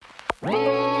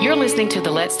You're listening to the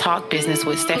Let's Talk Business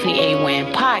with Stephanie A.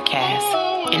 Wynn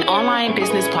podcast, an online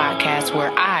business podcast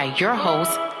where I, your host,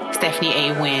 Stephanie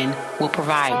A. Wynn, will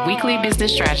provide weekly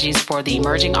business strategies for the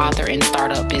emerging author and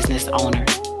startup business owner.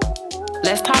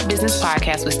 Let's Talk Business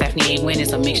podcast with Stephanie A. Wynn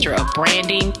is a mixture of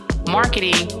branding,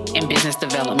 marketing, and business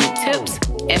development tips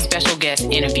and special guest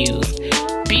interviews.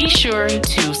 Be sure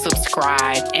to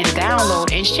subscribe and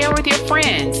download and share with your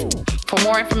friends. For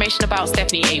more information about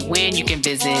Stephanie A. Wynn, you can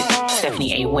visit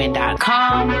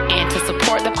stephanieawynn.com. And to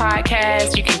support the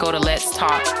podcast, you can go to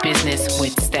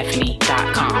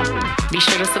letstalkbusinesswithstephanie.com. Be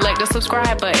sure to select the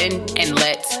subscribe button and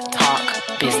let's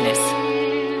talk business.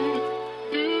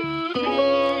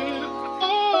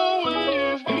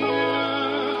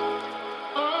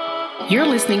 You're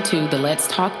listening to the Let's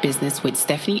Talk Business with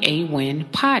Stephanie A. Wynn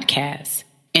podcast,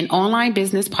 an online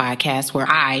business podcast where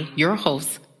I, your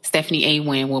host, Stephanie A.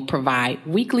 Wynn, will provide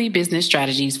weekly business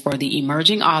strategies for the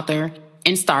emerging author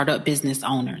and startup business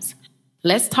owners.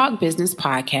 Let's Talk Business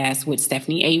podcast with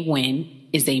Stephanie A. Wynn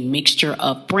is a mixture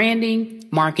of branding,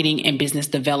 marketing, and business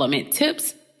development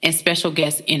tips and special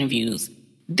guest interviews.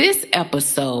 This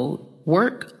episode,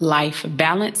 Work-Life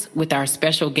Balance, with our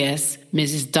special guest,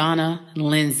 Mrs. Donna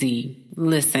Lindsay.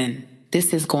 Listen,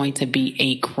 this is going to be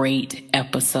a great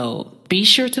episode. Be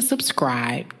sure to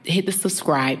subscribe, hit the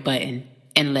subscribe button,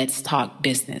 and let's talk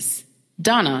business.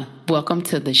 Donna, welcome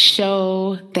to the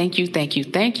show. Thank you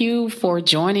for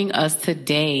joining us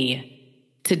today.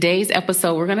 Today's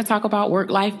episode, we're going to talk about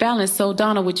work-life balance. So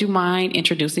Donna, would you mind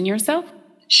introducing yourself?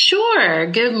 Sure.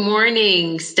 Good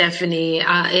morning, Stephanie.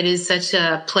 It is such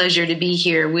a pleasure to be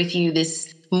here with you this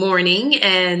morning,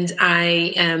 and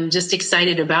I am just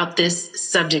excited about this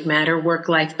subject matter,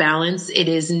 work-life balance. It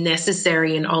is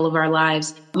necessary in all of our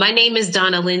lives. My name is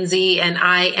Donna Lindsay, and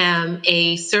I am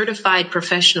a certified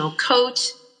professional coach,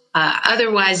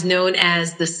 otherwise known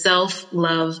as the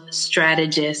self-love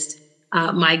strategist.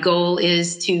 My goal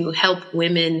is to help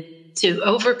women to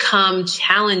overcome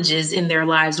challenges in their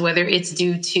lives, whether it's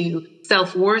due to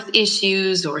self-worth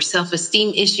issues or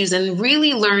self-esteem issues, and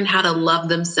really learn how to love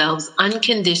themselves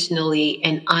unconditionally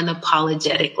and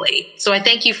unapologetically. So I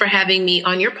thank you for having me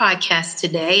on your podcast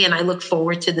today, and I look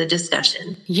forward to the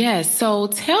discussion. Yes. So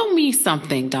tell me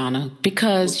something, Donna,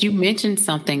 because you mentioned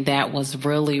something that was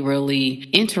really, really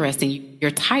interesting.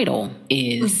 Your title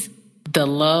is The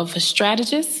Love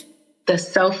Strategist? The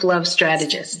self-love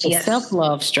strategist. Yes.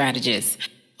 Self-love strategist.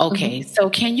 Okay. So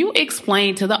can you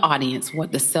explain to the audience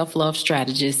what the self-love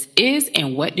strategist is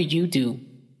and what do you do?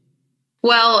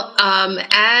 Well,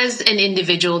 as an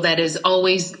individual that is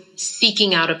always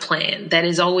seeking out a plan, that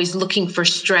is always looking for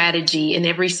strategy in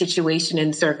every situation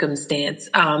and circumstance,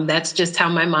 that's just how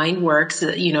my mind works.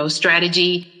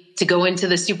 Strategy to go into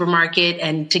the supermarket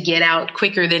and to get out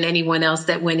quicker than anyone else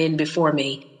that went in before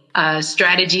me.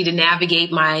 Strategy to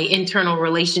navigate my internal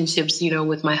relationships,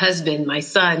 with my husband, my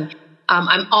son.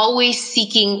 I'm always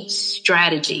seeking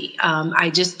strategy. I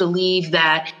just believe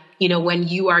that, when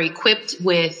you are equipped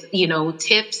with,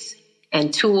 tips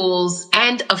and tools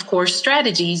and, of course,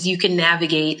 strategies, you can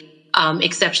navigate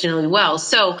exceptionally well.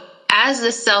 So as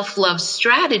a self-love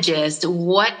strategist,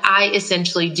 what I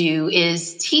essentially do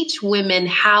is teach women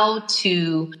how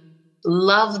to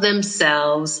love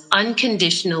themselves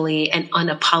unconditionally and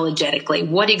unapologetically.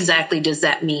 What exactly does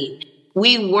that mean?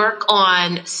 We work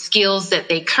on skills that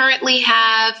they currently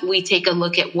have. We take a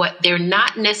look at what they're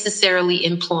not necessarily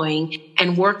employing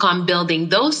and work on building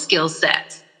those skill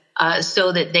sets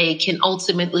so that they can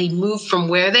ultimately move from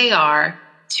where they are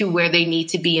to where they need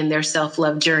to be in their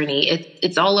self-love journey.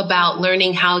 It's all about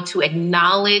learning how to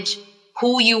acknowledge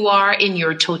who you are in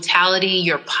your totality,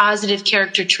 your positive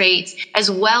character traits,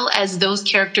 as well as those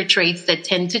character traits that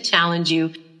tend to challenge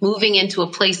you, moving into a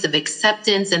place of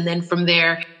acceptance, and then from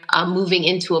there, moving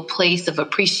into a place of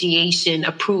appreciation,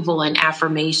 approval, and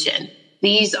affirmation.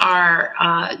 These are,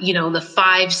 the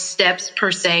 5 steps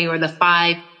per se, or the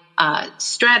 5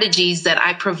 strategies that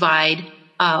I provide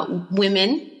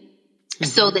women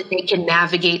so that they can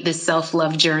navigate this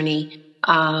self-love journey,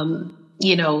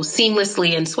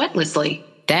 seamlessly and sweatlessly.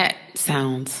 That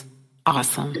sounds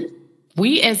awesome.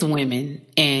 We as women,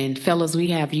 and fellas,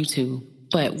 we have you too,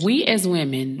 but we as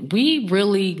women, we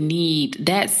really need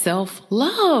that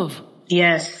self-love.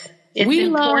 Yes. We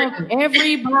important. Love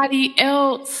everybody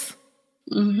else.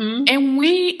 Mm-hmm. And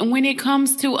when it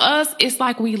comes to us, it's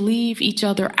like we leave each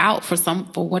other out for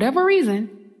whatever reason.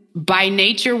 By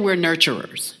nature, we're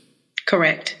nurturers.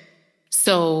 Correct.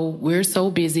 So we're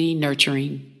so busy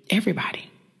nurturing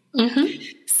everybody.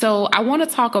 Mm-hmm. So I want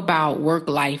to talk about work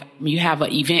life. You have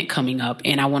an event coming up,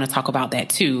 and I want to talk about that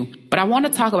too. But I want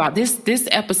to talk about this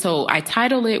episode. I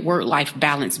titled it Work Life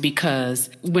Balance because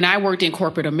when I worked in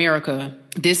corporate America,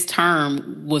 this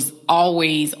term was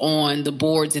always on the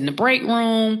boards in the break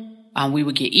room. We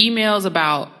would get emails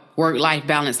about work-life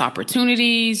balance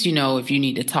opportunities. You know, if you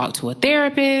need to talk to a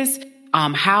therapist,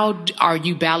 how are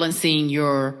you balancing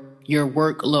your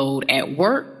workload at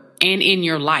work and in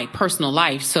your life, personal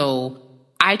life? So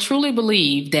I truly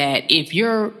believe that if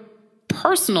your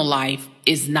personal life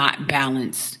is not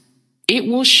balanced, it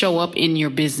will show up in your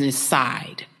business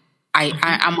side.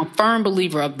 I'm a firm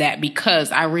believer of that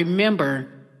because I remember,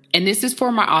 and this is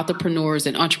for my entrepreneurs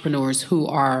and entrepreneurs who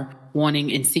are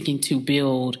wanting and seeking to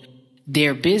build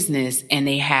their business, and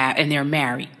they're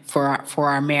married. For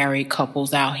our married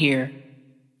couples out here,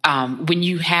 when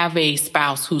you have a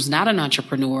spouse who's not an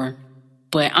entrepreneur,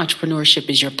 but entrepreneurship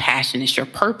is your passion, it's your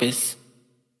purpose.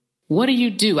 What do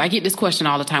you do? I get this question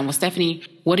all the time. Well, Stephanie,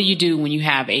 what do you do when you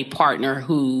have a partner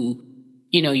who,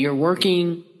 you know, you're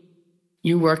working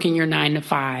your 9 to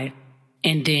 5,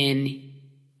 and then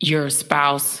your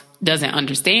spouse doesn't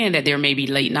understand that there may be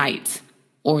late nights,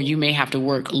 or you may have to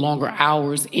work longer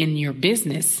hours in your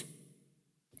business?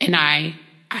 And I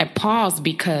paused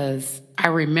because I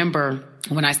remember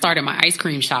when I started my ice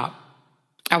cream shop,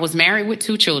 I was married with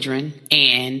 2 children,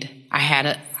 and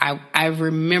I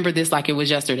remember this like it was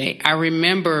yesterday. I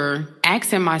remember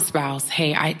asking my spouse,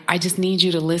 hey, I just need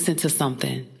you to listen to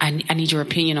something. I need your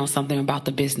opinion on something about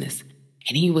the business.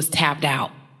 And he was tapped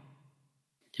out,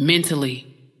 mentally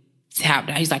tapped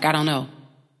out. He's like, I don't know.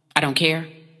 I don't care.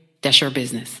 That's your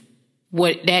business.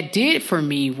 What that did for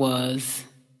me was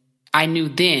I knew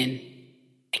then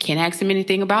I can't ask him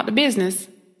anything about the business.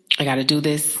 I got to do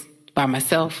this by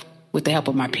myself with the help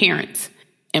of my parents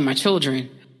and my children.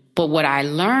 But what I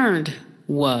learned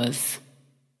was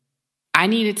I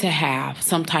needed to have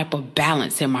some type of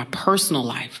balance in my personal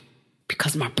life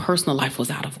because my personal life was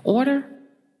out of order.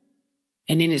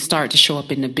 And then it started to show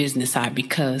up in the business side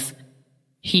because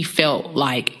he felt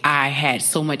like I had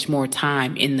so much more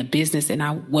time in the business and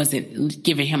I wasn't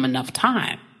giving him enough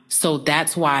time. So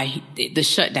that's why the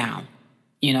shutdown,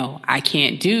 you know, I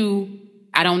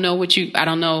don't know.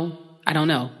 I don't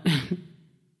know.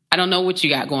 I don't know what you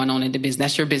got going on in the business.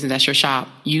 That's your business. That's your shop.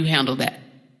 You handle that.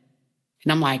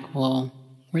 And I'm like, well,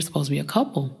 we're supposed to be a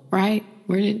couple, right?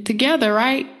 We're together,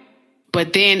 right?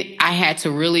 But then I had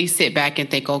to really sit back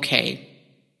and think, okay,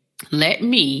 let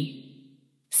me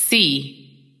see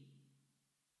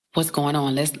what's going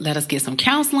on. Let us get some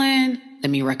counseling. Let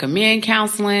me recommend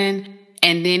counseling.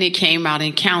 And then it came out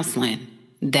in counseling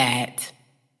that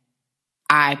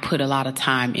I put a lot of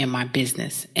time in my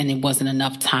business and it wasn't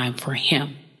enough time for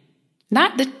him.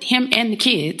 Not him and the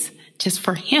kids, just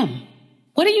for him.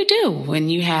 What do you do when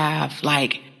you have,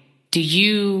 do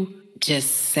you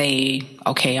just say,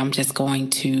 okay, I'm just going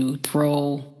to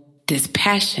throw this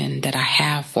passion that I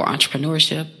have for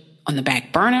entrepreneurship on the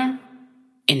back burner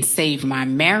and save my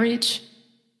marriage?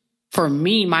 For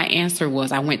me, my answer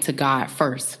was I went to God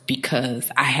first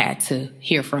because I had to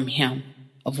hear from him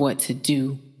of what to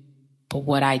do. But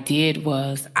what I did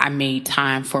was I made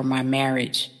time for my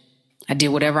marriage. I did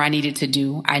whatever I needed to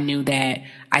do. I knew that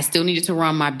I still needed to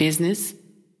run my business.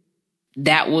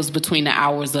 That was between the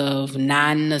hours of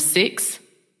 9 to 6.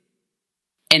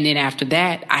 And then after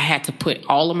that, I had to put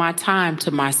all of my time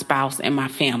to my spouse and my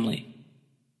family.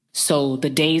 So the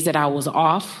days that I was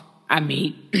off,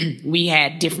 we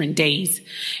had different days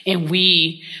and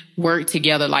we worked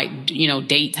together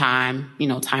date time,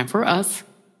 time for us.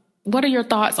 What are your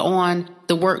thoughts on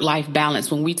the work-life balance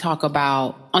when we talk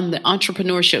about on the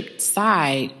entrepreneurship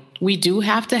side? We do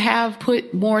have to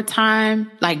put more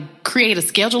time, create a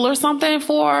schedule or something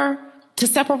to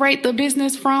separate the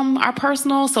business from our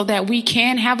personal so that we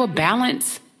can have a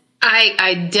balance.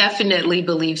 I definitely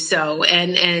believe so.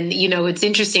 And it's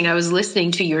interesting. I was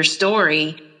listening to your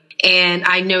story and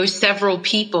I know several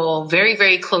people, very,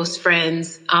 very close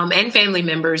friends, and family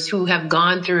members who have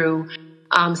gone through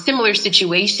similar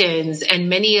situations, and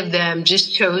many of them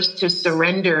just chose to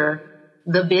surrender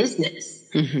the business.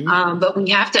 Mm-hmm. But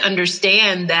we have to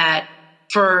understand that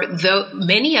for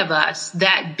many of us,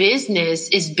 that business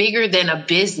is bigger than a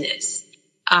business.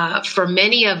 For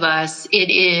many of us, it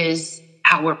is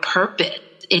our purpose.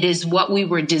 It is what we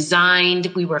were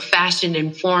designed, we were fashioned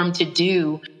and formed to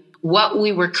do, what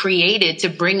we were created to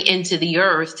bring into the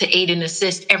earth to aid and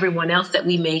assist everyone else that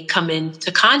we may come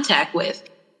into contact with.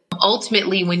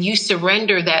 Ultimately, when you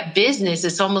surrender that business,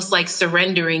 it's almost like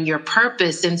surrendering your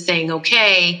purpose and saying,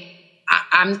 okay,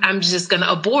 I'm just going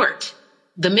to abort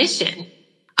the mission.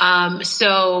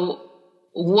 So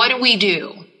what do we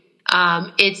do?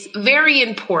 It's very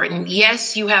important.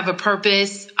 Yes, you have a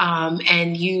purpose,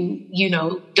 and you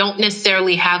don't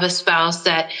necessarily have a spouse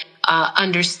that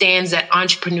understands that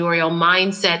entrepreneurial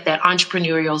mindset, that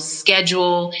entrepreneurial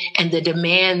schedule, and the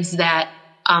demands that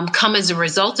come as a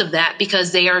result of that,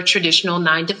 because they are a traditional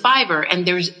 9-to-5er, and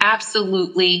there's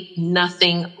absolutely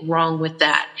nothing wrong with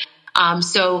that.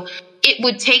 So it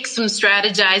would take some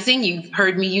strategizing. You've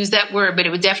heard me use that word, but it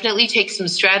would definitely take some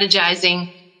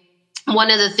strategizing.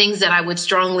 One of the things that I would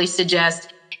strongly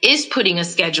suggest is putting a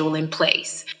schedule in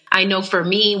place. I know for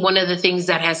me, one of the things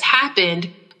that has happened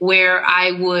where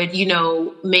I would,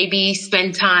 maybe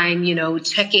spend time,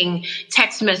 checking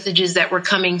text messages that were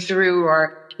coming through,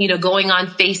 or, going on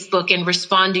Facebook and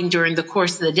responding during the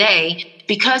course of the day,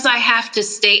 because I have to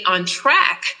stay on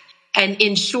track and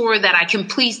ensure that I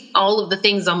complete all of the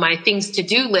things on my things to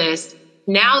do list.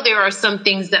 Now there are some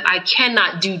things that I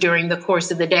cannot do during the course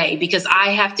of the day because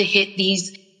I have to hit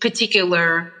these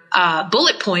particular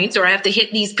bullet points, or I have to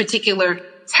hit these particular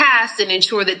tasks and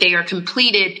ensure that they are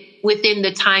completed within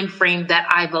the time frame that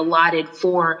I've allotted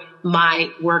for my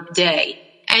work day.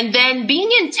 And then being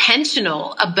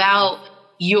intentional about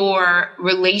your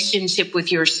relationship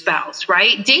with your spouse,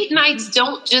 right? Date nights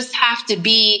don't just have to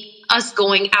be us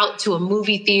going out to a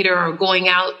movie theater or going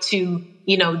out to,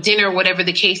 dinner, whatever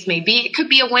the case may be. It could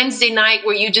be a Wednesday night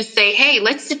where you just say, hey,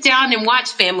 let's sit down and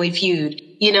watch Family Feud.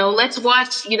 Let's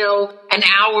watch, an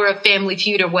hour of Family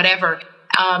Feud or whatever.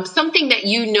 Something that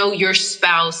your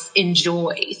spouse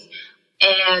enjoys.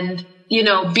 And,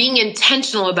 being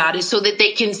intentional about it so that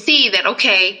they can see that,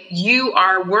 okay, you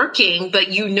are working, but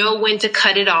you know when to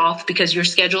cut it off because your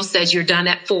schedule says you're done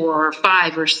at 4 or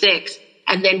 5 or 6.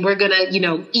 And then we're going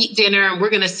to, eat dinner, and we're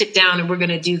going to sit down and we're going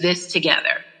to do this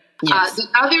together. Yes. The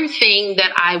other thing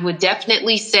that I would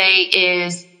definitely say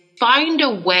is find a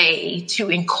way to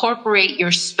incorporate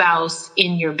your spouse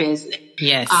in your business.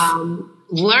 Yes.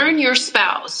 Learn your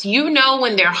spouse.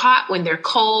 When they're hot, when they're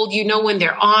cold, when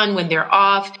they're on, when they're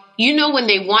off, when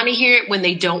they want to hear it, when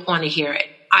they don't want to hear it.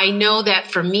 I know that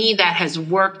for me, that has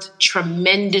worked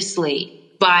tremendously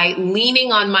by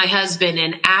leaning on my husband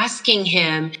and asking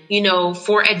him,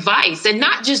 for advice, and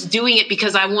not just doing it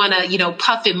because I want to,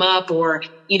 puff him up or,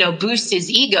 boost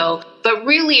his ego, but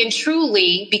really and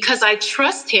truly because I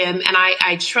trust him, and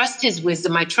I trust his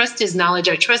wisdom. I trust his knowledge.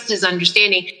 I trust his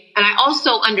understanding. And I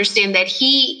also understand that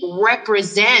he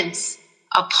represents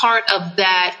a part of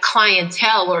that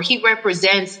clientele, or he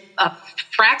represents a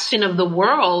fraction of the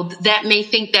world that may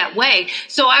think that way.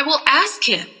 So I will ask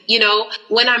him,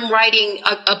 when I'm writing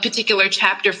a particular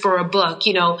chapter for a book,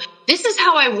 this is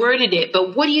how I worded it,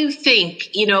 but what do you think?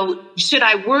 Should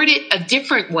I word it a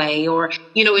different way? Or,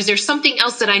 is there something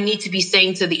else that I need to be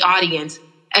saying to the audience?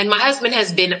 And my husband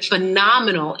has been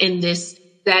phenomenal in this,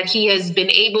 that he has been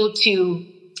able to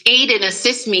aid and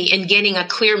assist me in getting a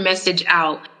clear message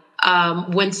out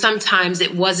when sometimes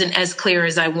it wasn't as clear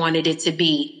as I wanted it to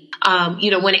be.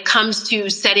 When it comes to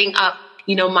setting up,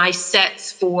 my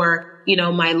sets for,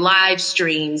 my live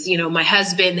streams, my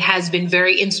husband has been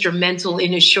very instrumental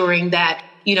in ensuring that,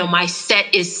 my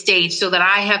set is staged so that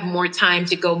I have more time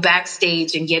to go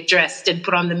backstage and get dressed and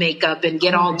put on the makeup and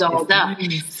get all dolled up.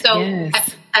 So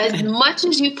yes. As much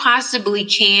as you possibly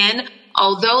can,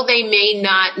 although they may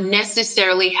not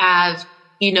necessarily have,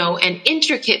 an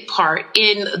intricate part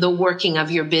in the working of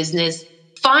your business,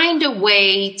 find a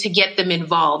way to get them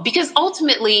involved, because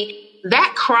ultimately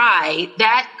that cry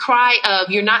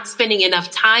of you're not spending enough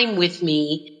time with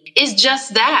me is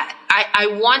just that.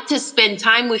 I want to spend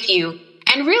time with you.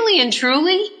 And really and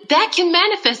truly, that can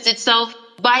manifest itself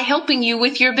by helping you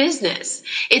with your business.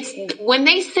 It's when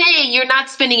they say you're not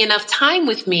spending enough time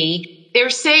with me, they're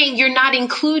saying you're not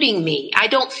including me. I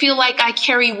don't feel like I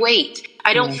carry weight.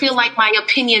 I don't feel like my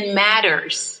opinion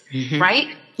matters,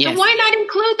 right? Yes. So why not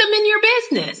include them in your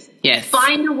business? Yes.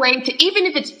 Find a way to, even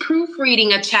if it's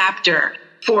proofreading a chapter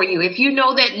for you. If you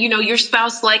know that, your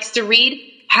spouse likes to read,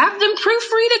 have them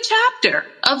proofread a chapter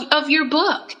of your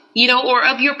book, or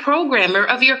of your program or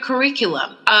of your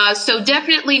curriculum. So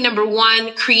definitely, number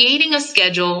one, creating a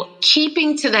schedule,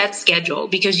 keeping to that schedule,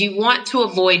 because you want to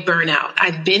avoid burnout.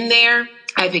 I've been there.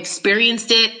 I've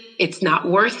experienced it. It's not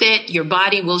worth it. Your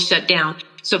body will shut down.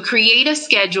 So create a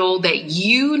schedule that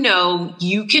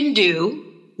you can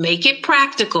do, make it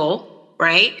practical,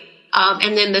 right?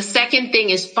 And then the second thing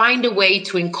is find a way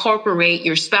to incorporate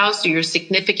your spouse or your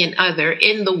significant other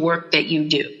in the work that you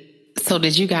do. So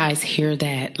did you guys hear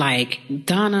that? Like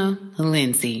Donna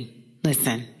Lindsay,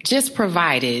 listen, just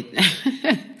provided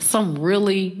some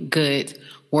really good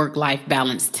work-life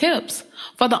balance tips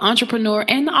for the entrepreneur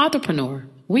and the entrepreneur.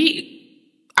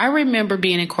 I remember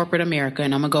being in corporate America,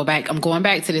 and I'm going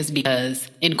back to this because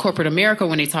in corporate America,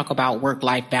 when they talk about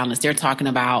work-life balance, they're talking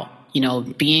about,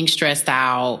 being stressed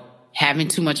out, having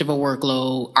too much of a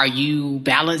workload. Are you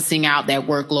balancing out that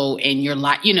workload in your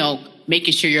life,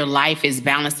 making sure your life is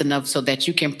balanced enough so that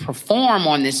you can perform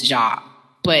on this job?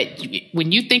 But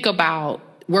when you think about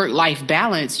work-life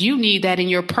balance, you need that in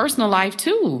your personal life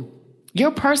too.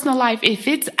 Your personal life, if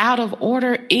it's out of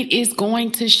order, it is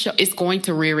going to it's going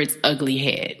to rear its ugly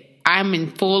head. I'm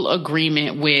in full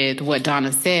agreement with what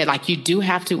Donna said. Like, you do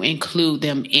have to include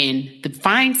them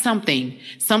find something.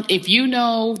 If you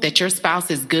know that your spouse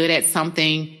is good at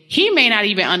something, he may not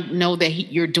even know that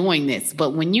you're doing this.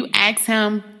 But when you ask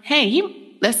him,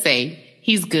 hey, let's say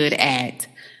he's good at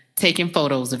taking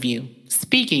photos of you,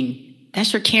 speaking,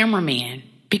 that's your cameraman.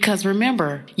 Because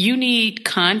remember, you need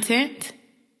content.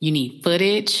 You need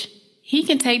footage. He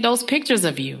can take those pictures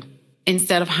of you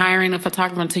instead of hiring a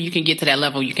photographer until you can get to that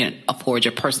level you can afford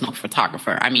your personal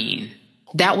photographer. I mean,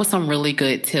 that was some really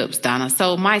good tips, Donna.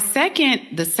 So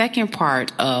the second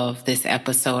part of this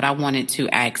episode, I wanted to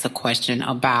ask a question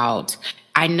about,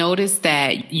 I noticed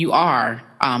that you are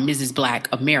Mrs. Black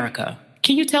America.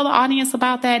 Can you tell the audience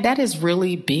about that? That is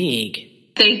really big.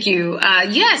 Thank you.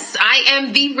 Yes, I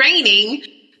am the reigning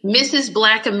Mrs.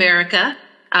 Black America.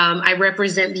 I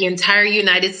represent the entire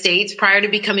United States. Prior to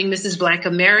becoming Mrs. Black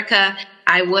America,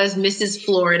 I was Mrs.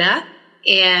 Florida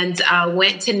and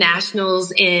went to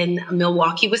nationals in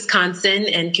Milwaukee, Wisconsin,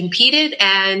 and competed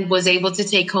and was able to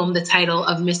take home the title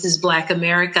of Mrs. Black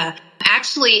America.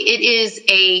 Actually, it is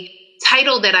a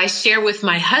title that I share with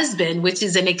my husband, which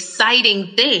is an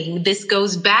exciting thing. This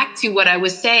goes back to what I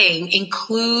was saying,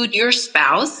 include your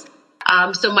spouse.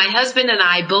 So my husband and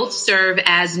I both serve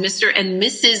as Mr. and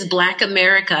Mrs. Black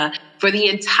America for the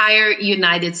entire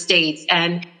United States.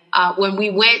 And when we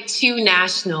went to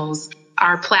nationals,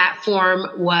 our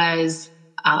platform was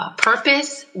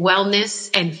purpose,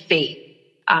 wellness, and faith.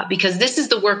 Because this is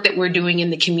the work that we're doing in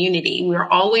the community. We're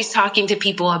always talking to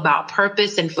people about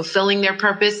purpose and fulfilling their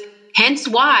purpose. Hence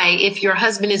why, if your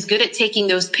husband is good at taking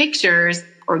those pictures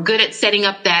or good at setting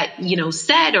up that,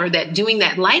 set or that doing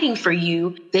that lighting for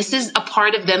you, this is a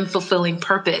part of them fulfilling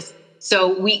purpose.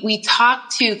 So we talk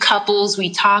to couples, we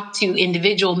talk to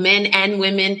individual men and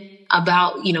women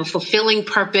about, fulfilling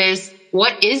purpose.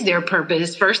 What is their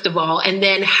purpose, first of all? And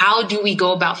then how do we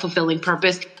go about fulfilling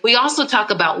purpose? We also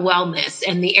talk about wellness,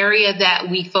 and the area that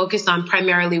we focus on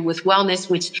primarily with wellness,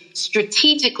 which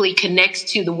strategically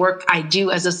connects to the work I do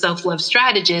as a self-love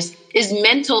strategist, is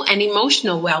mental and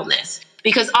emotional wellness.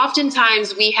 Because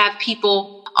oftentimes we have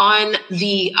people on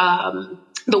the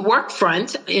work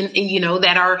front,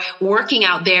 that are working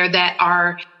out there that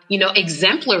are,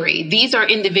 exemplary. These are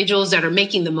individuals that are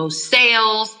making the most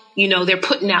sales. They're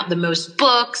putting out the most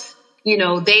books.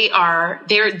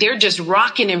 They're just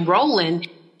rocking and rolling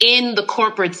in the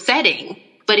corporate setting.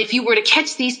 But if you were to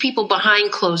catch these people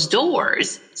behind closed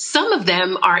doors, some of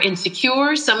them are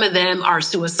insecure. Some of them are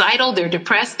suicidal. They're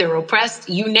depressed. They're oppressed.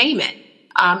 You name it.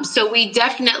 So we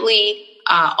definitely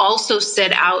also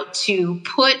set out to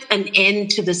put an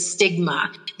end to the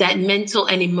stigma that mental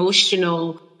and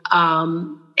emotional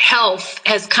health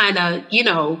has kind of,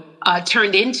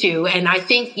 turned into. And I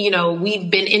think,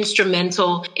 we've been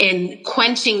instrumental in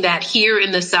quenching that here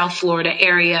in the South Florida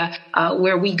area,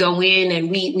 where we go in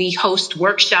and we host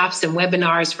workshops and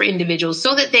webinars for individuals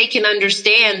so that they can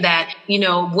understand that,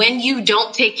 when you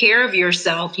don't take care of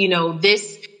yourself,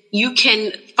 you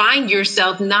can find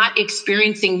yourself not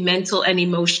experiencing mental and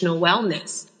emotional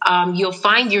wellness. You'll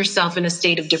find yourself in a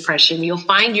state of depression. You'll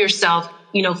find yourself,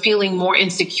 feeling more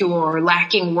insecure or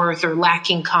lacking worth or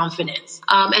lacking confidence.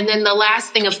 And then the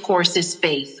last thing, of course, is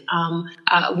faith.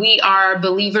 We are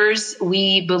believers.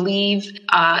 We believe,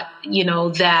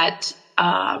 that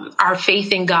our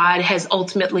faith in God has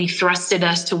ultimately thrusted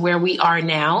us to where we are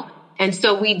now. And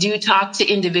so we do talk to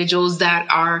individuals that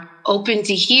are open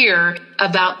to hear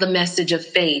about the message of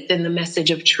faith and the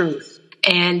message of truth.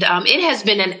 And it has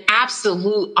been an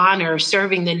absolute honor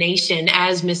serving the nation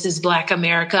as Mrs. Black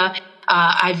America.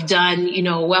 I've done,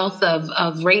 a wealth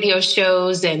of radio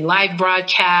shows and live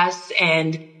broadcasts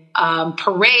and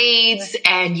parades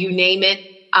and you name it.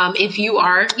 If you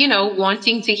are,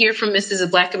 wanting to hear from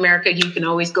Mrs. Black America, you can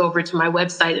always go over to my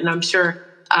website, and I'm sure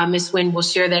Ms. Wynn will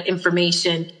share that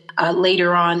information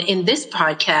later on in this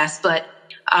podcast. But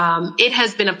it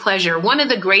has been a pleasure. One of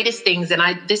the greatest things,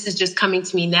 and this is just coming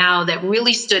to me now, that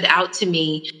really stood out to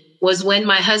me was when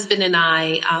my husband and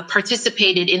I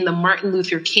participated in the Martin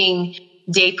Luther King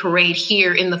Day Parade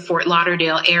here in the Fort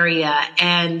Lauderdale area.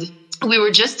 And we were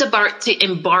just about to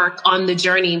embark on the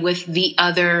journey with the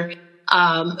other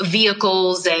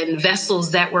vehicles and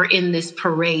vessels that were in this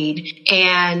parade.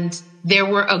 And there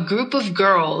were a group of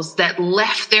girls that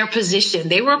left their position.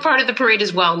 They were a part of the parade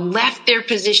as well, left their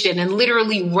position and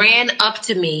literally ran up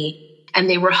to me, and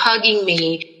they were hugging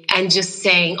me and just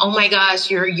saying, "Oh my gosh,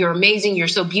 you're amazing. You're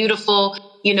so beautiful."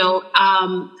 You know,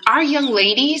 our young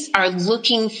ladies are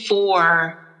looking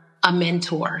for a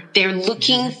mentor. They're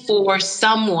looking for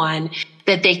someone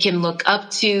that they can look up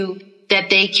to, that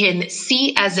they can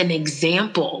see as an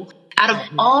example. Out of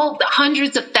all the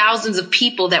hundreds of thousands of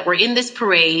people that were in this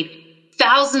parade,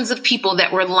 thousands of people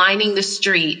that were lining the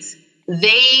streets,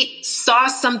 they saw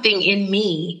something in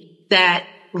me that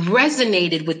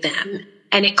resonated with them,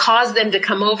 and it caused them to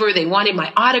come over. They wanted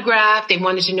my autograph. They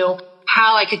wanted to know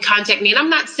how I could contact me. And I'm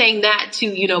not saying that to,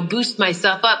 you know, boost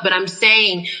myself up, but I'm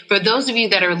saying for those of you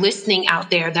that are listening out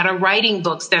there, that are writing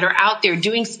books, that are out there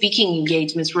doing speaking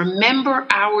engagements, remember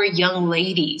our young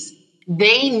ladies.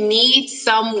 They need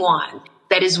someone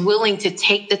that is willing to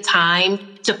take the time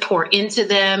to pour into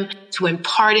them, to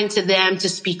impart into them, to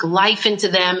speak life into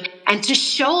them, and to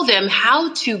show them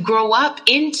how to grow up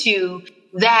into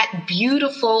that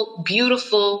beautiful,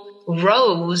 beautiful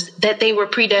rose that they were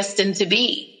predestined to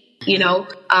be. You know,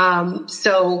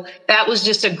 so that was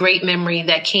just a great memory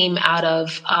that came out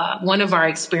of one of our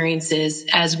experiences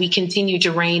as we continue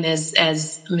to reign as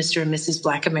Mr. and Mrs.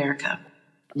 Black America.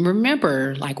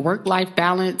 Remember, like, work-life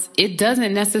balance, it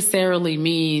doesn't necessarily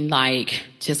mean like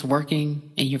just working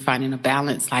and you're finding a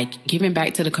balance, like giving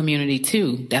back to the community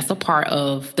too. That's a part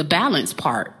of the balance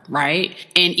part, right?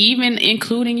 And even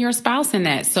including your spouse in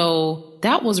that. So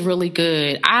that was really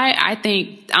good. I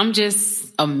think I'm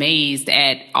just amazed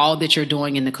at all that you're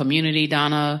doing in the community,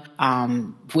 Donna,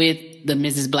 with the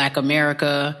Mrs. Black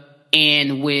America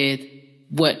and with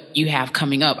what you have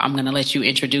coming up. I'm going to let you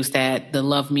introduce that, the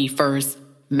Love Me First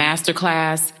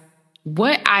Masterclass.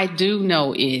 What I do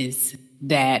know is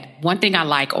that one thing I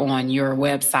like on your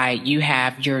website, you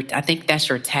have I think that's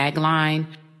your tagline,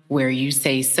 where you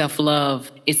say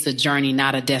self-love, it's a journey,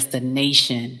 not a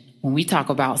destination. When we talk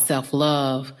about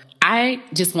self-love, I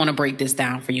just want to break this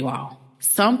down for you all.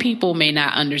 Some people may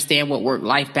not understand what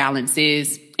work-life balance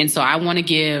is. And so I want to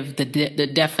give the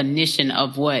definition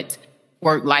of what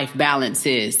work-life balance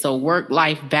is. So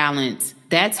work-life balance,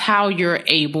 that's how you're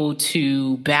able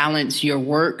to balance your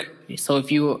work. So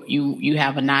if you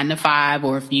have a 9-to-5,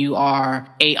 or if you are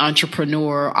a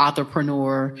entrepreneur,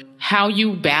 authorpreneur, how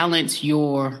you balance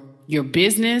your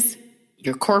business,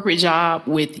 your corporate job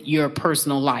with your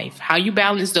personal life, how you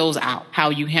balance those out, how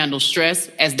you handle stress,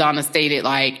 as Donna stated,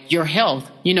 like your health.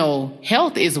 You know,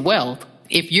 health is wealth.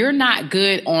 If you're not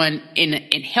good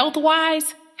in health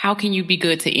wise, how can you be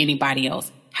good to anybody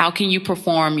else? How can you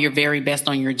perform your very best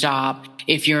on your job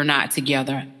if you're not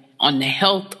together on the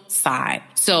health side?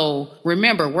 So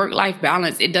remember, work-life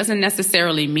balance, it doesn't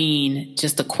necessarily mean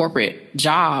just a corporate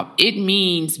job. It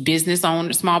means business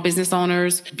owners, small business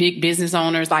owners, big business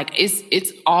owners. Like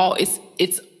it's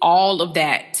all of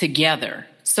that together.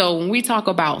 So when we talk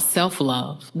about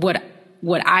self-love, what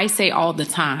I say all the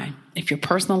time, if your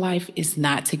personal life is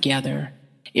not together,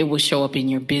 it will show up in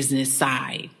your business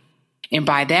side. And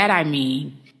by that, I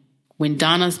mean, when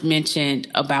Donna's mentioned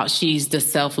about she's the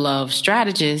self-love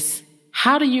strategist,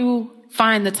 how do you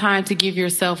find the time to give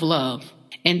yourself love?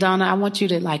 And Donna, I want you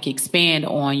to like expand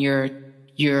on your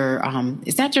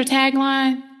is that your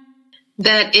tagline?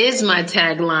 That is my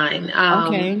tagline.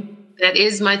 Okay. That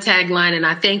is my tagline. And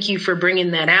I thank you for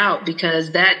bringing that out,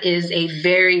 because that is a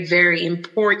very, very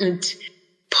important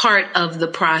part of the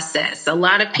process. A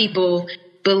lot of people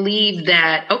believe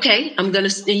that, okay, I'm going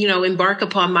to, embark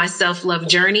upon my self-love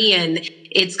journey and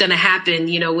it's going to happen,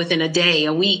 within a day,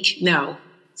 a week. No.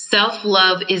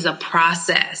 Self-love is a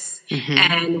process. Mm-hmm.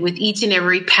 And with each and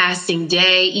every passing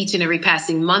day, each and every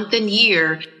passing month and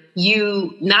year,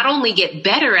 you not only get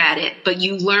better at it, but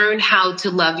you learn how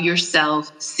to love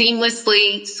yourself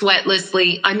seamlessly,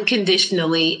 sweatlessly,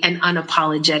 unconditionally, and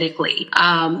unapologetically.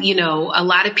 A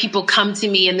lot of people come to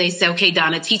me and they say, okay,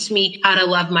 Donna, teach me how to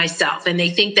love myself. And they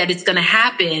think that it's going to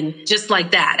happen just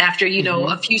like that. After,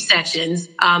 a few sessions,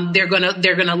 they're going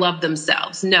to love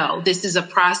themselves. No, this is a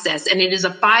process, and it is a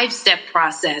 5-step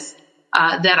process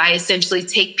that I essentially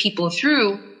take people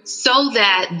through, so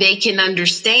that they can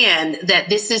understand that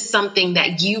this is something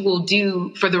that you will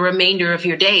do for the remainder of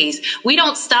your days. We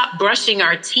don't stop brushing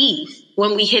our teeth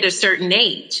when we hit a certain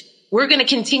age. We're going to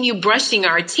continue brushing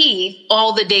our teeth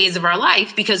all the days of our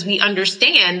life, because we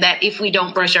understand that if we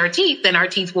don't brush our teeth, then our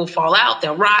teeth will fall out,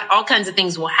 they'll rot, all kinds of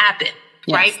things will happen,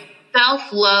 yes. Right?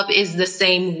 Self-love is the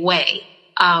same way.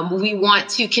 We want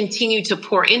to continue to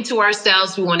pour into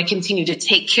ourselves. We want to continue to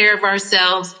take care of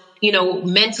ourselves.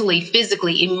 mentally,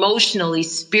 physically, emotionally,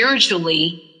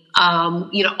 spiritually,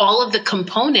 all of the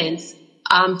components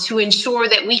to ensure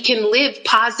that we can live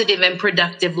positive and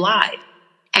productive lives.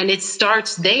 And it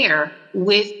starts there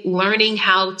with learning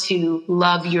how to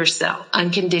love yourself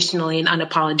unconditionally and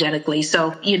unapologetically.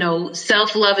 So,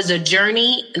 self-love is a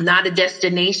journey, not a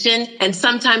destination. And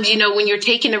sometimes, when you're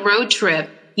taking a road trip,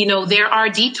 there are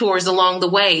detours along the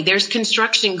way. There's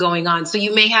construction going on. So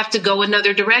you may have to go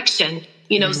another direction.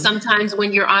 Sometimes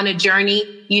when you're on a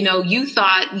journey, you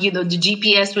thought, the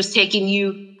GPS was taking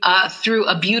you through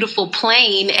a beautiful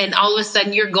plain, and all of a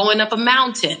sudden you're going up a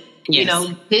mountain.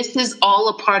 Yes. This is all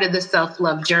a part of the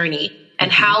self-love journey.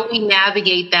 And how we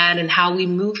navigate that and how we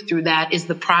move through that is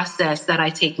the process that I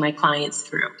take my clients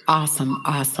through. Awesome.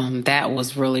 Awesome. That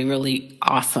was really, really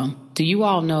awesome. Do you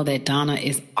all know that Donna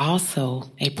is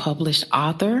also a published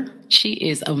author? She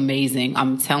is amazing.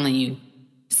 I'm telling you.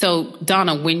 So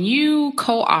Donna, when you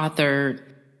co-authored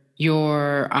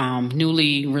your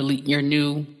newly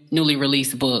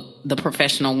released book, The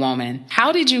Professional Woman,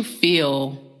 how did you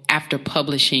feel after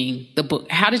publishing the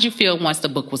book? How did you feel once the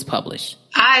book was published?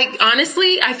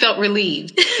 I felt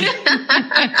relieved.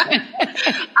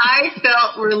 I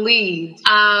felt relieved.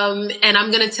 And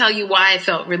I'm going to tell you why I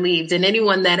felt relieved. And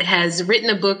anyone that has written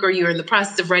a book or you're in the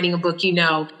process of writing a book,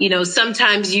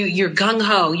 sometimes you're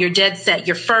gung-ho, you're dead set,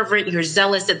 you're fervent, you're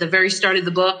zealous at the very start of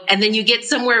the book. And then you get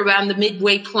somewhere around the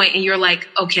midway point and you're like,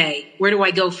 okay, where do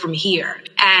I go from here?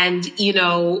 And,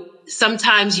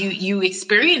 sometimes you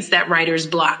experience that writer's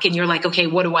block and you're like, okay,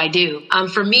 what do I do?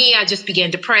 For me, I just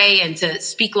began to pray and to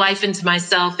speak life into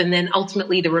myself. And then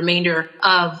ultimately the remainder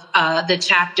of the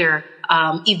chapter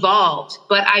evolved.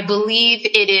 But I believe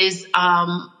it is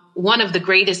one of the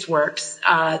greatest works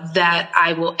that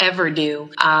I will ever do,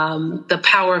 The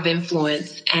Power of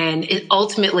Influence. And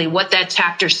ultimately what that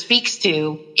chapter speaks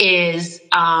to is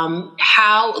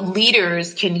how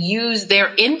leaders can use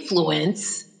their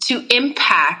influence to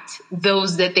impact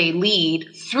those that they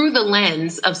lead through the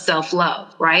lens of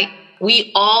self-love, right?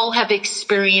 We all have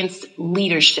experienced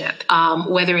leadership,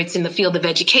 whether it's in the field of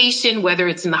education, whether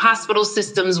it's in the hospital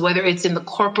systems, whether it's in the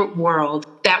corporate world,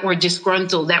 that we're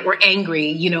disgruntled, that we're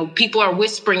angry. People are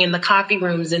whispering in the coffee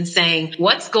rooms and saying,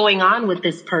 what's going on with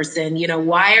this person?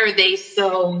 Why are they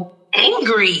so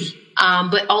angry?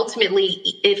 But ultimately,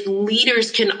 if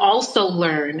leaders can also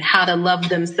learn how to love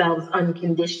themselves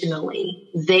unconditionally,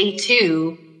 they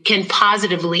too can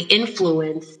positively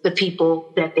influence the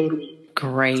people that they lead.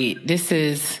 Great. This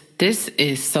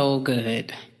is so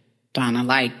good, Donna.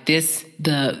 Like this,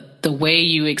 the way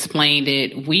you explained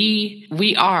it,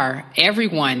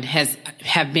 everyone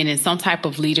have been in some type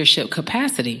of leadership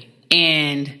capacity.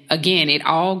 And again, it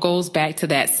all goes back to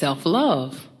that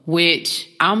self-love, which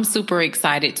I'm super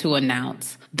excited to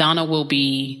announce. Donna will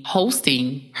be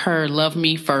hosting her Love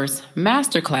Me First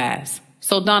Masterclass.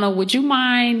 So Donna, would you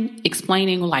mind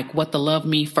explaining what the Love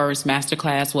Me First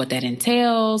Masterclass, what that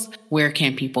entails? Where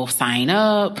can people sign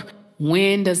up?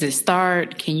 When does it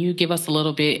start? Can you give us a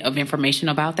little bit of information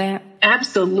about that?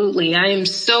 Absolutely. I am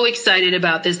so excited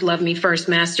about this Love Me First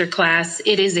Masterclass.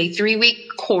 It is a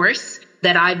 3-week course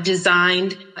that I've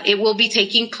designed. It will be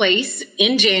taking place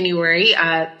in January,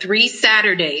 3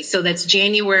 Saturdays. So that's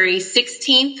January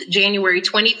 16th, January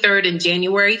 23rd, and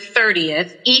January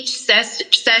 30th. Each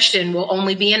session will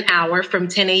only be an hour from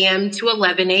 10 a.m. to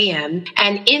 11 a.m.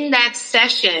 And in that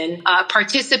session,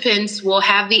 participants will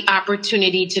have the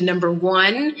opportunity to, number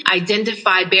one,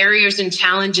 identify barriers and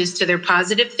challenges to their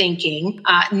positive thinking.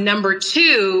 Number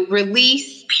two,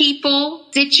 release people,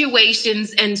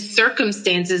 situations, and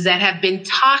circumstances that have been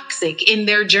toxic in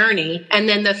their journey. And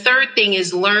then the third thing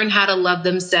is learn how to love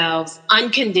themselves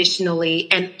unconditionally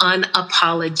and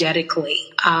unapologetically.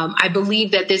 I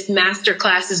believe that this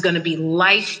masterclass is going to be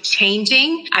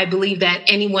life-changing. I believe that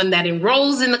anyone that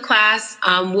enrolls in the class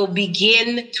will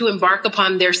begin to embark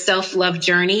upon their self-love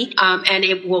journey, and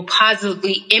it will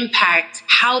positively impact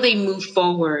how they move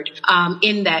forward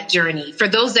in that journey. For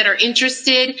those that are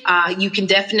interested, you can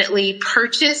definitely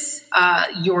purchase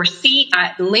your seat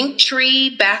at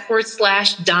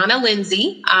Linktree/Donna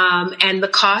Lindsay. And the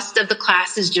cost of the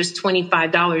class is just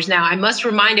 $25. Now, I must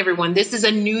remind everyone, this is a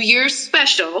New Year's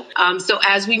special. So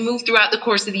as we move throughout the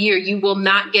course of the year, you will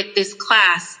not get this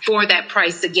class for that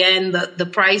price. Again, the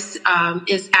price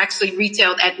is actually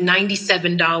retailed at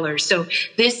 $97. So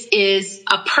this is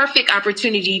a perfect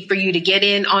opportunity for you to get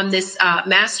in on this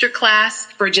master class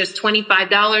for just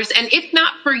 $25. And if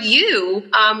not for you,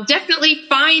 definitely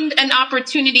find an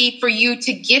opportunity for you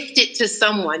to gift it to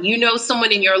someone.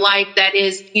 Someone in your life that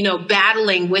is,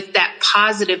 battling with that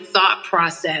positive thought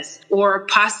process, or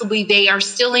possibly they are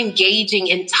still engaging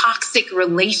participating in toxic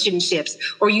relationships,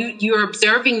 or you're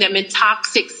observing them in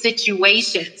toxic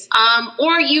situations,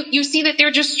 or you see that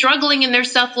they're just struggling in their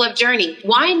self-love journey.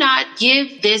 Why not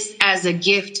give this as a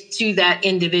gift to that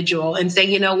individual and say,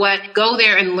 you know what, go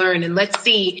there and learn, and let's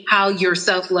see how your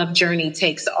self-love journey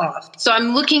takes off. So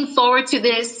I'm looking forward to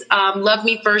this Love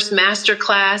Me First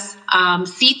Masterclass.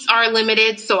 Seats are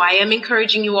limited, so I am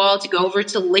encouraging you all to go over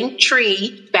to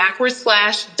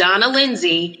Linktree/Donna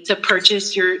Lindsay to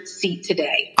purchase your seat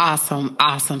today. Awesome.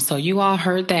 So you all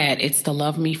heard that. It's the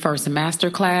Love Me First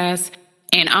Masterclass.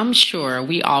 And I'm sure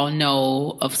we all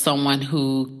know of someone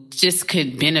who just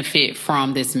could benefit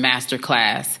from this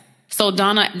masterclass. So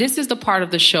Donna, this is the part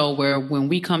of the show where when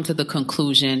we come to the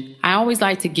conclusion, I always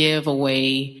like to give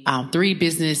away 3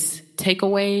 business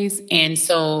takeaways. And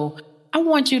so I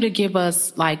want you to give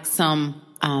us like some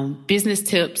business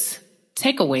tips,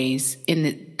 takeaways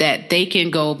that they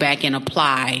can go back and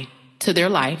apply to their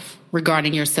life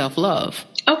regarding your self-love.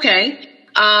 Okay.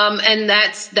 And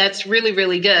that's really,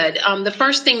 really good. The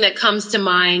first thing that comes to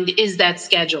mind is that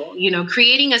schedule,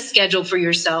 creating a schedule for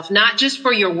yourself, not just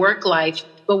for your work life,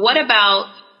 but what about,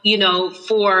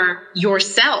 for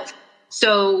yourself?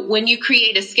 So when you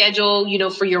create a schedule,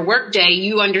 for your work day,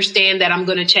 you understand that I'm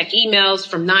going to check emails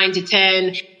from 9 to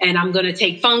 10, and I'm going to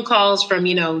take phone calls from,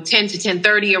 10 to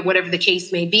 10:30 or whatever the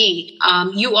case may be.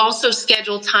 You also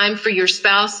schedule time for your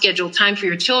spouse, schedule time for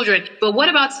your children. But what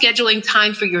about scheduling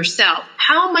time for yourself?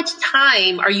 How much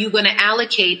time are you going to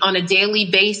allocate on a daily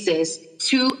basis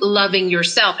to loving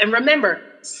yourself? And remember,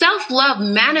 self-love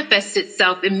manifests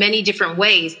itself in many different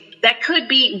ways. That could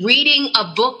be reading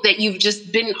a book that you've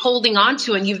just been holding on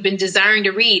to and you've been desiring to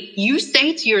read. You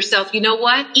say to yourself, you know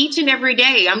what? Each and every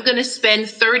day, I'm going to spend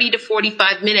 30 to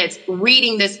 45 minutes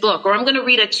reading this book, or I'm going to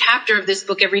read a chapter of this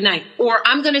book every night, or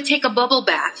I'm going to take a bubble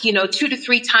bath, 2 to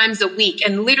 3 times a week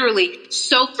and literally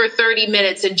soak for 30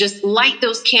 minutes and just light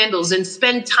those candles and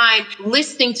spend time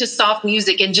listening to soft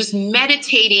music and just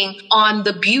meditating on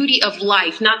the beauty of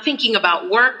life, not thinking about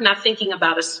work, not thinking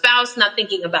about a spouse, not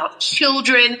thinking about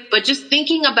children, but just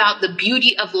thinking about the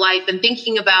beauty of life and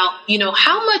thinking about,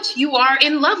 how much you are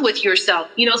in love with yourself.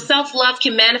 Self-love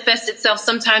can manifest itself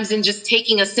sometimes in just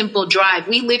taking a simple drive.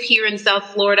 We live here in South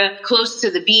Florida, close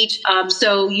to the beach.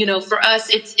 So, for us,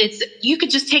 it's you could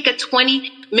just take a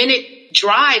 20-minute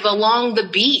drive along the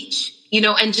beach,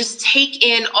 and just take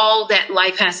in all that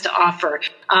life has to offer.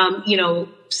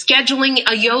 Scheduling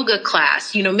a yoga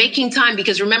class, making time,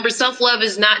 because remember, self-love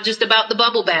is not just about the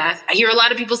bubble bath. I hear a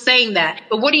lot of people saying that,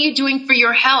 but what are you doing for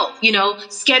your health?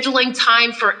 Scheduling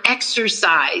time for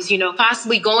exercise,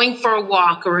 possibly going for a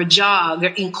walk or a jog or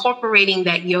incorporating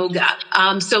that yoga.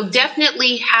 So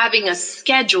definitely having a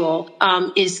schedule,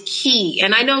 is key.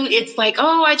 And I know it's like,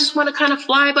 I just want to kind of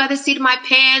fly by the seat of my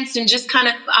pants and just kind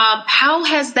of, how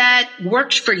has that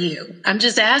worked for you? I'm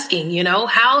just asking,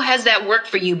 how has that worked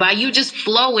for you? By you just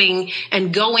flowing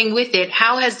and going with it,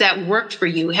 how has that worked for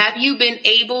you? Have you been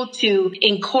able to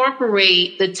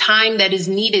incorporate the time that is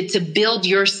needed to build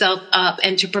yourself up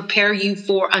and to prepare you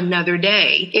for another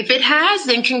day? If it has,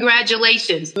 then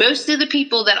congratulations. Most of the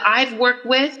people that I've worked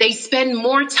with, they spend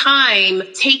more time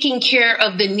taking care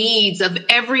of the needs of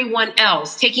everyone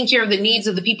else, taking care of the needs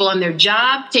of the people on their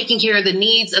job, taking care of the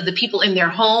needs of the people in their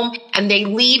home, and they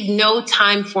leave no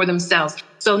time for themselves.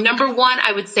 So number one,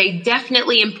 I would say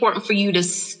definitely important for you to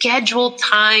schedule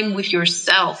time with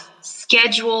yourself.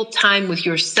 Schedule time with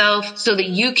yourself so that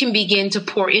you can begin to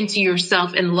pour into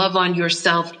yourself and love on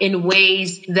yourself in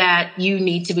ways that you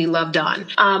need to be loved on.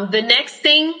 The next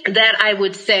thing that I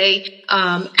would say,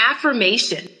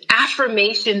 affirmation.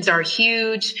 Affirmations are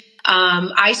huge.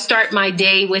 I start my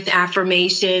day with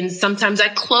affirmations. Sometimes I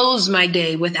close my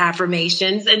day with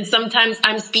affirmations, and sometimes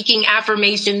I'm speaking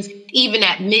affirmations even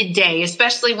at midday,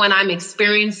 especially when I'm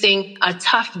experiencing a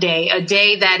tough day, a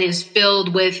day that is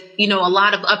filled with, a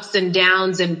lot of ups and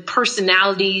downs and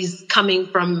personalities coming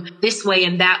from this way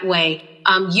and that way.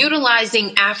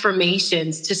 Utilizing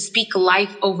affirmations to speak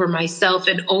life over myself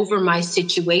and over my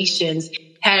situations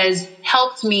has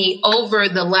helped me over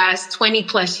the last 20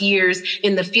 plus years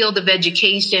in the field of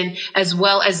education, as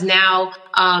well as now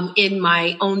in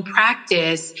my own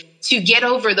practice, to get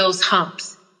over those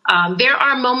humps. There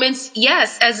are moments,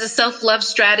 yes, as a self-love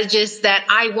strategist, that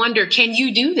I wonder, can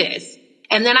you do this?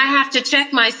 And then I have to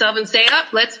check myself and say,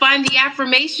 let's find the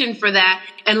affirmation for that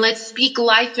and let's speak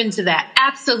life into that.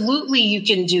 Absolutely, you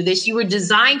can do this. You were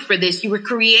designed for this. You were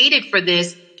created for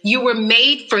this. You were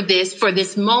made for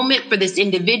this moment, for this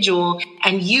individual.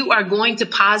 and you are going to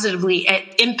positively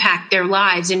impact their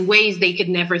lives in ways they could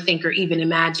never think or even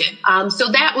imagine.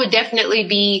 So that would definitely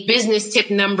be business tip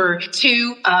number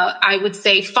 2. I would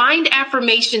say find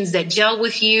affirmations that gel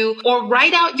with you, or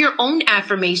write out your own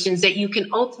affirmations that you can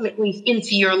ultimately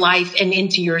into your life and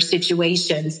into your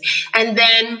situations. And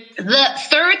then the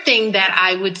third thing that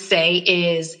I would say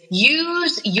is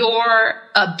use your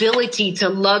ability to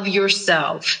love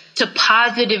yourself to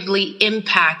positively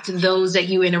impact those that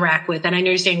you interact with. And I know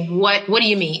you're saying, what do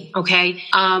you mean? Okay.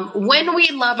 When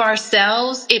we love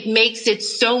ourselves, it makes it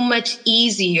so much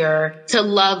easier to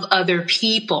love other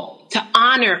people, to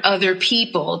honor other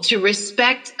people, to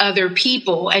respect other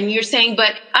people. And you're saying,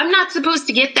 but I'm not supposed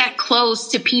to get that close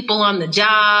to people on the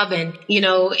job. And,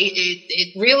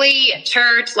 it really at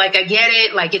church, like I get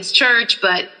it, like it's church,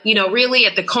 but, really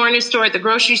at the corner store, at the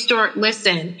grocery store,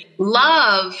 listen,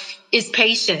 love is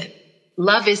patient.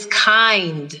 Love is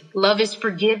kind. Love is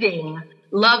forgiving.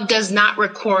 Love does not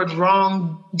record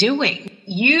wrongdoing.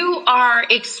 You are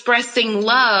expressing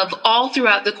love all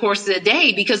throughout the course of the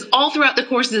day, because all throughout the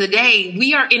course of the day,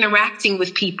 we are interacting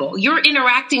with people. You're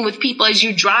interacting with people as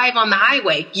you drive on the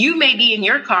highway. You may be in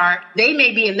your car. They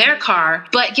may be in their car.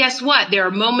 But guess what? There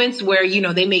are moments where,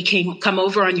 they may come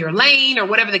over on your lane or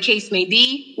whatever the case may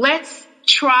be. Let's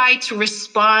try to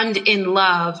respond in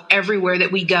love everywhere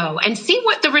that we go and see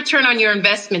what the return on your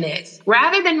investment is.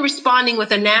 Rather than responding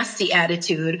with a nasty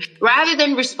attitude, rather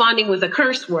than responding with a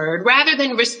curse word, rather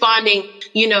than responding,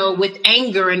 with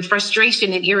anger and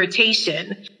frustration and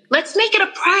irritation, let's make it a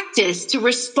practice to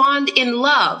respond in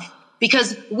love,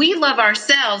 because we love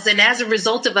ourselves. And as a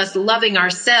result of us loving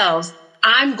ourselves,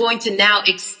 I'm going to now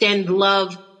extend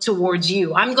love towards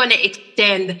you. I'm going to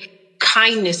extend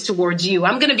kindness towards you.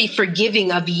 I'm going to be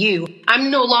forgiving of you. I'm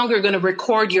no longer going to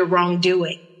record your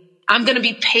wrongdoing. I'm going to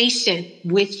be patient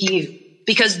with you,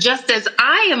 because just as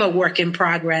I am a work in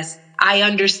progress, I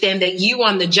understand that you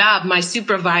on the job, my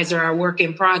supervisor, are a work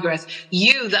in progress.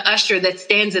 You, the usher that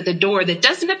stands at the door that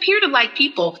doesn't appear to like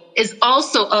people, is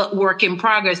also a work in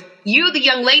progress. You, the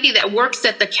young lady that works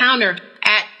at the counter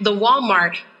at the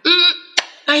Walmart,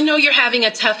 I know you're having a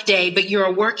tough day, but you're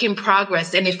a work in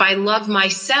progress. And if I love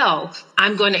myself,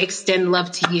 I'm going to extend love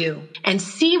to you, and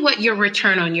see what your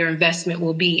return on your investment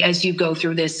will be as you go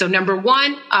through this. So number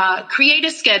 1, create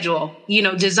a schedule,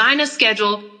 design a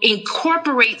schedule,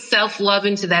 incorporate self-love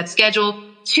into that schedule.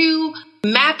 2,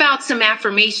 map out some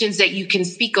affirmations that you can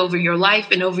speak over your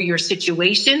life and over your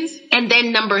situations. And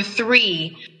then number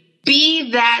 3,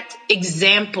 be that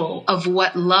example of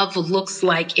what love looks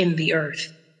like in the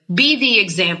earth. Be the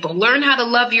example. Learn how to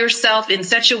love yourself in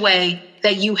such a way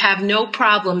that you have no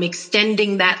problem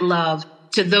extending that love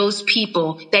to those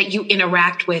people that you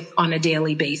interact with on a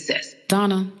daily basis.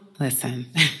 Donna, listen,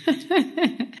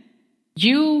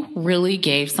 you really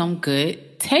gave some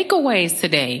good takeaways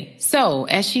today. So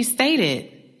as she stated,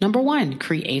 number 1,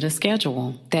 create a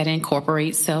schedule that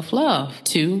incorporates self-love.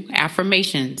 2,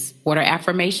 affirmations. What are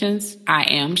affirmations? I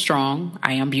am strong.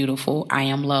 I am beautiful. I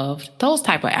am loved. Those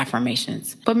type of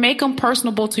affirmations. But make them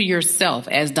personable to yourself,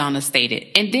 as Donna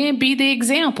stated. And then be the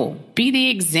example. Be the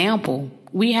example.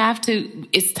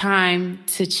 It's time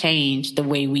to change the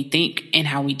way we think and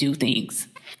how we do things.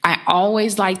 I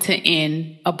always like to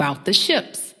end about the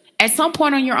ships. At some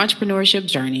point on your entrepreneurship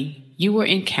journey, you will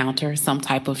encounter some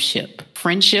type of ship.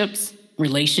 Friendships,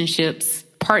 relationships,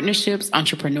 partnerships,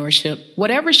 entrepreneurship,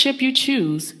 whatever ship you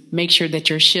choose, make sure that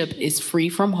your ship is free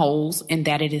from holes and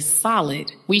that it is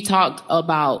solid. We talked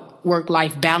about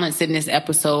work-life balance in this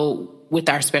episode with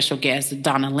our special guest,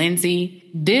 Donna Lindsay.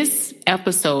 This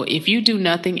episode, if you do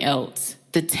nothing else,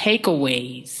 the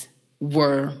takeaways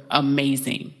were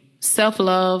amazing.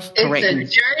 Self-love. It's a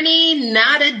journey,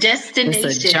 not a destination.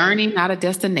 It's a journey, not a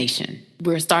destination.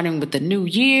 We're starting with the new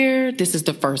year. This is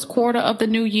the first quarter of the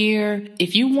new year.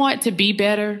 If you want to be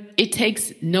better, it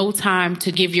takes no time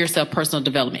to give yourself personal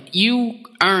development. You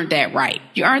earned that right.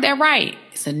 You earned that right.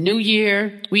 It's a new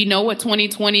year. We know what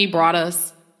 2020 brought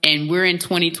us, and we're in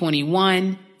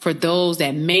 2021. For those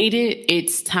that made it,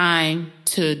 it's time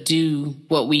to do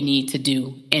what we need to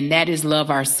do, and that is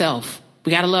love ourselves.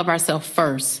 We got to love ourselves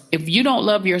first. If you don't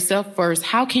love yourself first,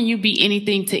 how can you be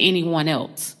anything to anyone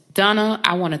else? Donna,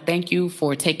 I want to thank you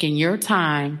for taking your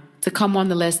time to come on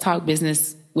the Let's Talk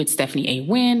Business with Stephanie A.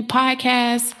 Wynn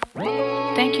podcast.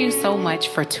 Thank you so much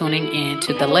for tuning in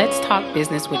to the Let's Talk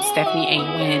Business with Stephanie A.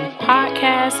 Wynn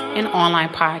podcast, an online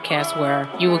podcast where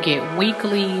you will get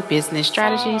weekly business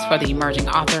strategies for the emerging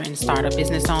author and startup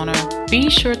business owner. Be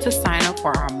sure to sign up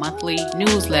for our monthly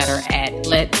newsletter at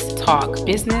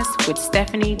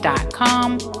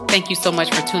letstalkbusinesswithstephanie.com. Thank you so much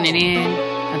for tuning in.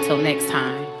 Until next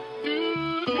time.